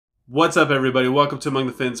What's up, everybody? Welcome to Among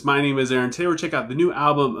the Fence. My name is Aaron. Today we're checking out the new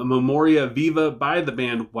album Memoria Viva by the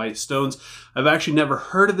band White Stones. I've actually never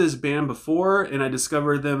heard of this band before, and I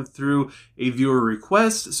discovered them through a viewer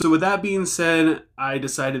request. So with that being said, I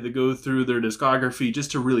decided to go through their discography just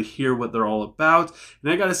to really hear what they're all about. And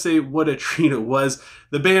I gotta say, what a treat it was.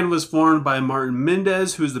 The band was formed by Martin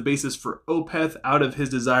Mendez, who is the bassist for Opeth, out of his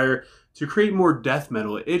desire to create more death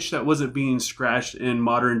metal, an itch that wasn't being scratched in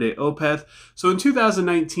modern day Opeth. So in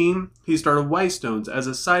 2019, he started White Stones as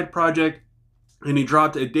a side project, and he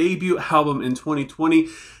dropped a debut album in 2020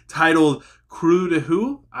 titled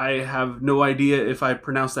Grito. I have no idea if I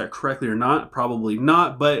pronounced that correctly or not, probably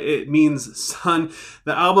not, but it means son.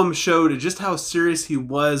 The album showed just how serious he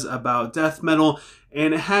was about death metal,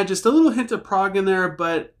 and it had just a little hint of prog in there,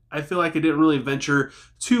 but I feel like it didn't really venture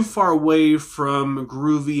too far away from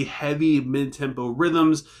groovy, heavy, mid-tempo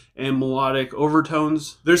rhythms and melodic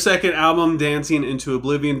overtones. Their second album, Dancing into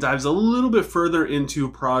Oblivion, dives a little bit further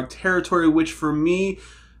into prog territory, which for me,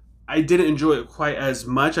 I didn't enjoy it quite as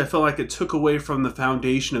much. I felt like it took away from the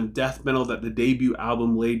foundation of death metal that the debut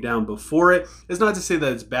album laid down before it. It's not to say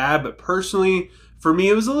that it's bad, but personally, for me,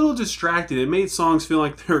 it was a little distracted. It made songs feel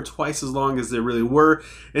like they were twice as long as they really were.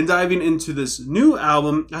 And diving into this new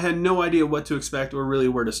album, I had no idea what to expect or really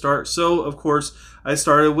where to start. So, of course, I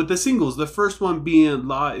started with the singles. The first one being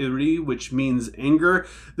La Ire, which means anger.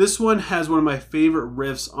 This one has one of my favorite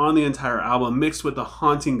riffs on the entire album, mixed with a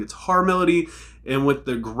haunting guitar melody and with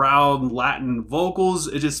the growled Latin vocals.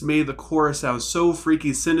 It just made the chorus sound so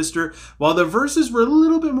freaky sinister, while the verses were a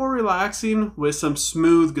little bit more relaxing with some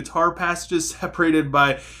smooth guitar passages separated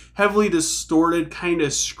by heavily distorted, kind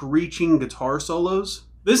of screeching guitar solos.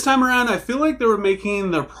 This time around, I feel like they were making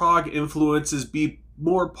the prog influences be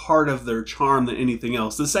more part of their charm than anything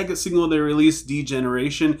else. The second single they released,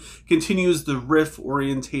 Generacion, continues the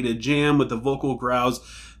riff-orientated jam with the vocal growls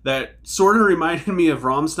that sort of reminded me of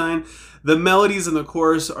Rammstein. The melodies in the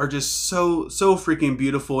chorus are just so freaking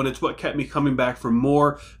beautiful, and it's what kept me coming back for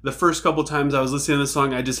more. The first couple times I was listening to the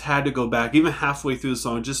song, I just had to go back, even halfway through the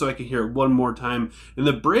song, just so I could hear it one more time. And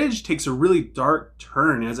the bridge takes a really dark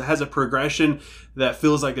turn, as it has a progression that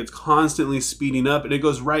feels like it's constantly speeding up, and it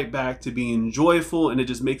goes right back to being joyful, and it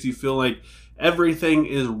just makes you feel like everything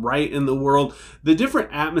is right in the world. The different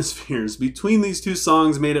atmospheres between these two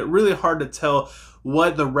songs made it really hard to tell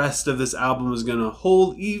what the rest of this album was going to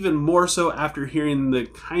hold, even more so after hearing the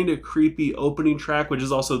kind of creepy opening track, which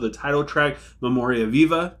is also the title track, Memoria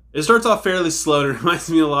Viva. It starts off fairly slow and it reminds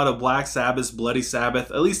me a lot of Black Sabbath's Bloody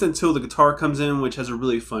Sabbath, at least until the guitar comes in, which has a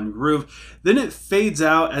really fun groove. Then it fades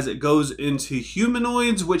out as it goes into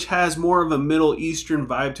Humanoids, which has more of a Middle Eastern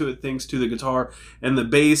vibe to it thanks to the guitar and the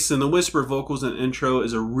bass, and the whisper vocals in the intro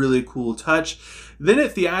is a really cool touch. Then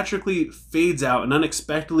it theatrically fades out and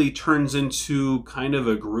unexpectedly turns into kind of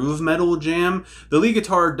a groove metal jam. The lead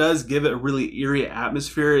guitar does give it a really eerie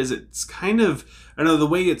atmosphere, as it's kind of, I don't know, the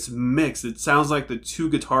way it's mixed, it sounds like the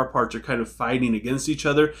two guitar parts are kind of fighting against each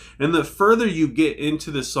other. And the further you get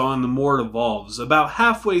into the song, the more it evolves. About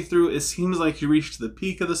halfway through, it seems like you reach the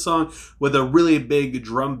peak of the song with a really big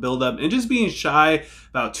drum buildup, and just being shy,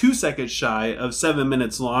 about 2 seconds shy of 7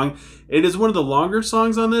 minutes long. It is one of the longer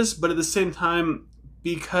songs on this, but at the same time,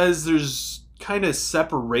 because there's kind of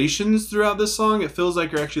separations throughout this song, it feels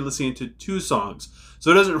like you're actually listening to two songs. So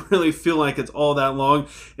it doesn't really feel like it's all that long.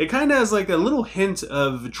 It kind of has like a little hint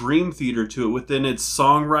of Dream Theater to it within its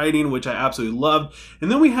songwriting, which I absolutely loved.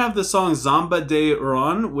 And then we have the song Zamba de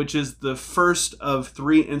Uran, which is the first of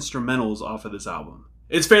 3 instrumentals off of this album.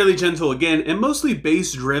 It's fairly gentle again and mostly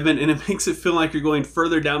bass driven, and it makes it feel like you're going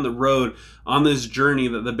further down the road on this journey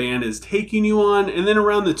that the band is taking you on. And then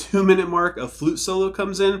around the 2-minute mark, a flute solo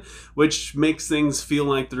comes in, which makes things feel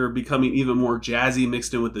like they're becoming even more jazzy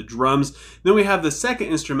mixed in with the drums. Then we have the second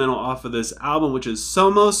instrumental off of this album, which is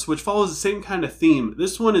Somos, which follows the same kind of theme.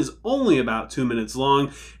 This one is only about 2 minutes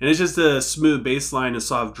long, and it's just a smooth bass line and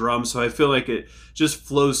soft drums, so I feel like it just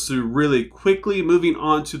flows through really quickly. Moving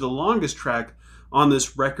on to the longest track on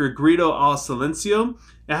this record, Grito al Selencio.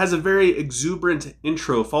 It has a very exuberant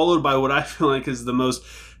intro, followed by what I feel like is the most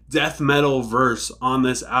death metal verse on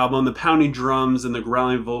this album. The pounding drums and the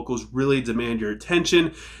growling vocals really demand your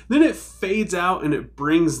attention. Then it fades out and it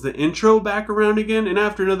brings the intro back around again, and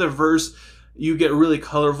after another verse, you get a really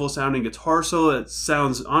colorful sounding guitar solo. It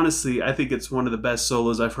sounds, honestly, I think it's one of the best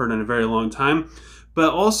solos I've heard in a very long time.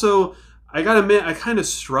 But also, I gotta admit, I kind of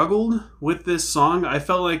struggled with this song. I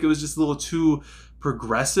felt like it was just a little too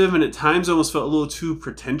progressive, and at times almost felt a little too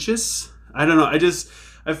pretentious. I don't know,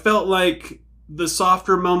 I felt like The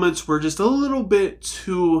softer moments were just a little bit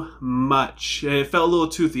too much. It felt a little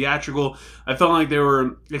too theatrical. I felt like they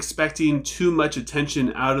were expecting too much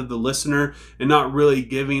attention out of the listener and not really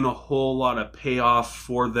giving a whole lot of payoff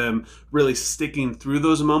for them really sticking through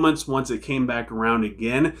those moments once it came back around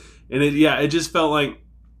again. And it just felt like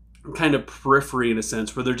kind of periphery in a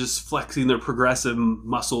sense, where they're just flexing their progressive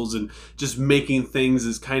muscles and just making things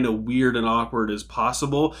as kind of weird and awkward as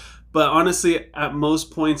possible. But honestly, at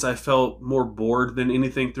most points, I felt more bored than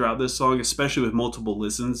anything throughout this song, especially with multiple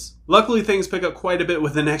listens. Luckily, things pick up quite a bit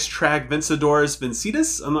with the next track, Vencedores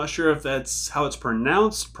Vencidas. I'm not sure if that's how it's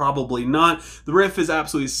pronounced, probably not. The riff is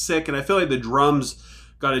absolutely sick, and I feel like the drums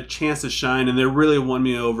got a chance to shine, and they really won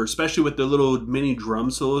me over, especially with the little mini drum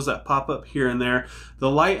solos that pop up here and there.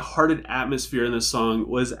 The light-hearted atmosphere in this song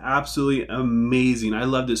was absolutely amazing. I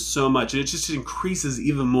loved it so much, and it just increases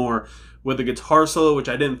even more with a guitar solo, which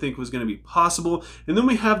I didn't think was going to be possible. And then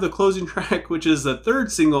we have the closing track, which is the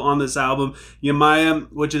third single on this album, Yamaya,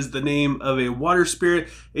 which is the name of a water spirit.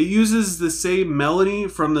 It uses the same melody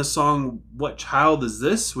from the song What Child Is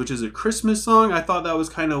This?, which is a Christmas song. I thought that was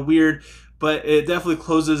kind of weird, but it definitely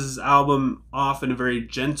closes this album off in a very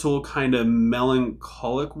gentle, kind of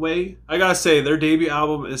melancholic way. I gotta say, their debut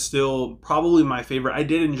album is still probably my favorite. I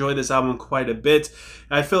did enjoy this album quite a bit.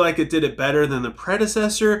 I feel like it did it better than the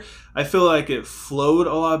predecessor. I feel like it flowed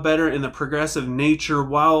a lot better in the progressive nature.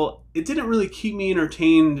 While it didn't really keep me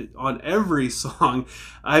entertained on every song,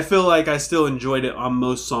 I feel like I still enjoyed it on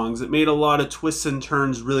most songs. It made a lot of twists and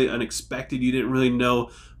turns really unexpected. You didn't really know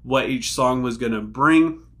what each song was gonna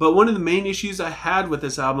bring. But one of the main issues I had with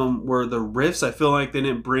this album were the riffs. I feel like they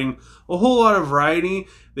didn't bring a whole lot of variety.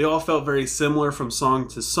 They all felt very similar from song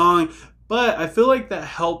to song, but I feel like that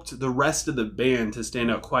helped the rest of the band to stand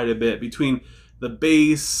out quite a bit. Between the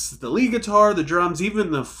bass, the lead guitar, the drums, even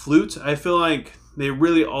the flute, I feel like they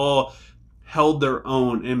really all held their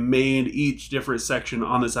own and made each different section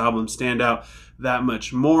on this album stand out that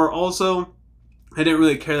much more. Also, I didn't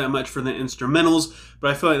really care that much for the instrumentals,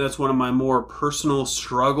 but I feel like that's one of my more personal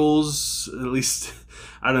struggles. At least,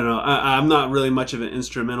 I don't know. I'm not really much of an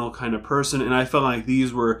instrumental kind of person, and I felt like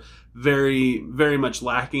these were very, very much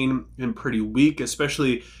lacking and pretty weak,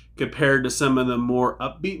 especially compared to some of the more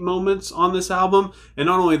upbeat moments on this album. And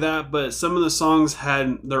not only that, but some of the songs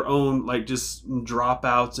had their own like just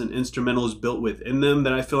dropouts and instrumentals built within them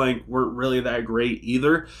that I feel like weren't really that great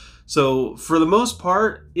either. So for the most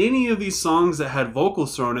part, any of these songs that had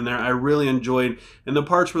vocals thrown in there, I really enjoyed. And the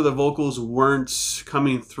parts where the vocals weren't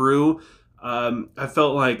coming through, I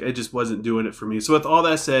felt like it just wasn't doing it for me. So with all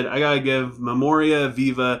that said, I gotta give Memoria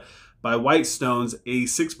Viva by White Stones a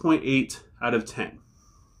 6.8 out of 10.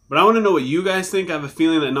 But I want to know what you guys think. I have a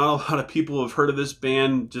feeling that not a lot of people have heard of this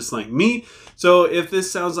band just like me. So if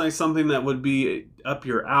this sounds like something that would be up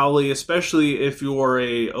your alley, especially if you're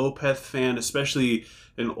a Opeth fan, especially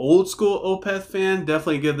an old school Opeth fan,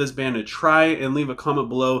 definitely give this band a try and leave a comment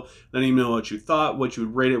below letting me know what you thought, what you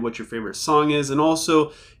would rate it, what your favorite song is. And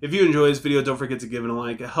also, if you enjoy this video, don't forget to give it a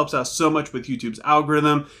like. It helps out so much with YouTube's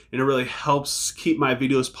algorithm, and it really helps keep my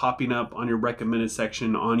videos popping up on your recommended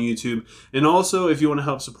section on YouTube. And also, if you want to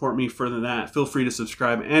help support me further than that, feel free to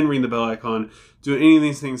subscribe and ring the bell icon. Doing any of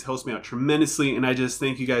these things helps me out tremendously, and I just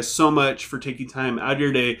thank you guys so much for taking time out of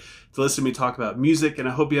your day to listen to me talk about music, and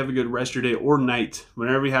I hope you have a good rest of your day or night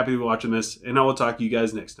whenever you happen to be watching this, and I will talk to you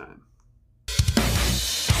guys next time.